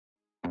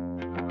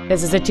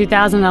This is a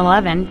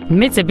 2011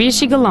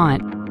 Mitsubishi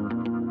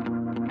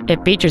Galant.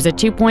 It features a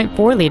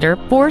 2.4-liter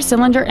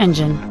four-cylinder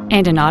engine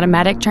and an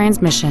automatic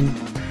transmission.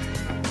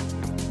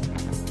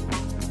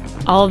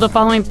 All of the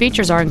following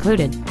features are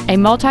included: a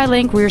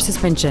multi-link rear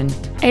suspension,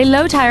 a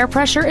low tire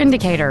pressure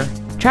indicator,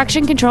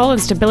 traction control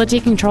and stability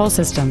control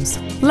systems,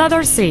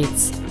 leather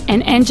seats,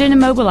 an engine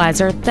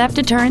immobilizer theft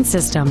deterrent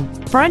system,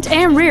 front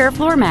and rear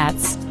floor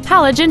mats,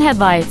 halogen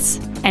headlights,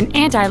 an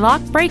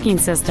anti-lock braking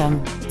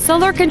system,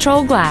 solar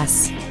control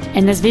glass,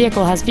 and this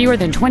vehicle has fewer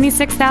than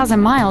 26,000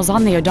 miles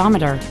on the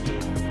odometer.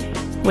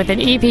 With an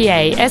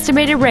EPA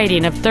estimated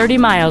rating of 30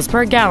 miles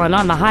per gallon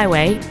on the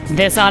highway,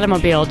 this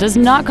automobile does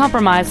not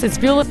compromise its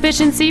fuel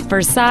efficiency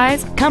for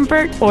size,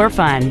 comfort, or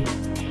fun.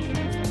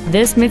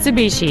 This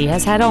Mitsubishi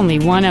has had only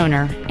one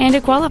owner, and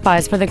it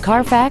qualifies for the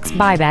Carfax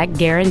buyback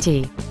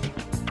guarantee.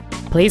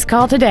 Please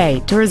call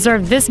today to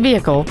reserve this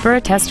vehicle for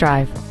a test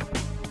drive.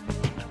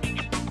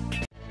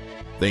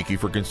 Thank you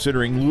for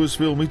considering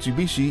Lewisville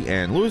Mitsubishi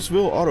and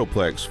Lewisville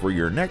Autoplex for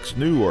your next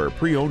new or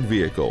pre-owned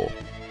vehicle.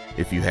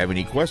 If you have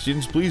any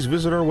questions, please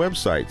visit our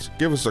websites,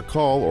 give us a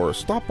call, or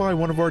stop by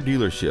one of our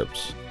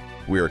dealerships.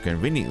 We are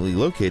conveniently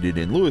located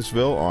in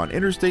Lewisville on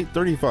Interstate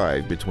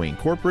 35 between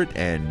Corporate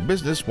and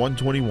Business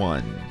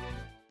 121.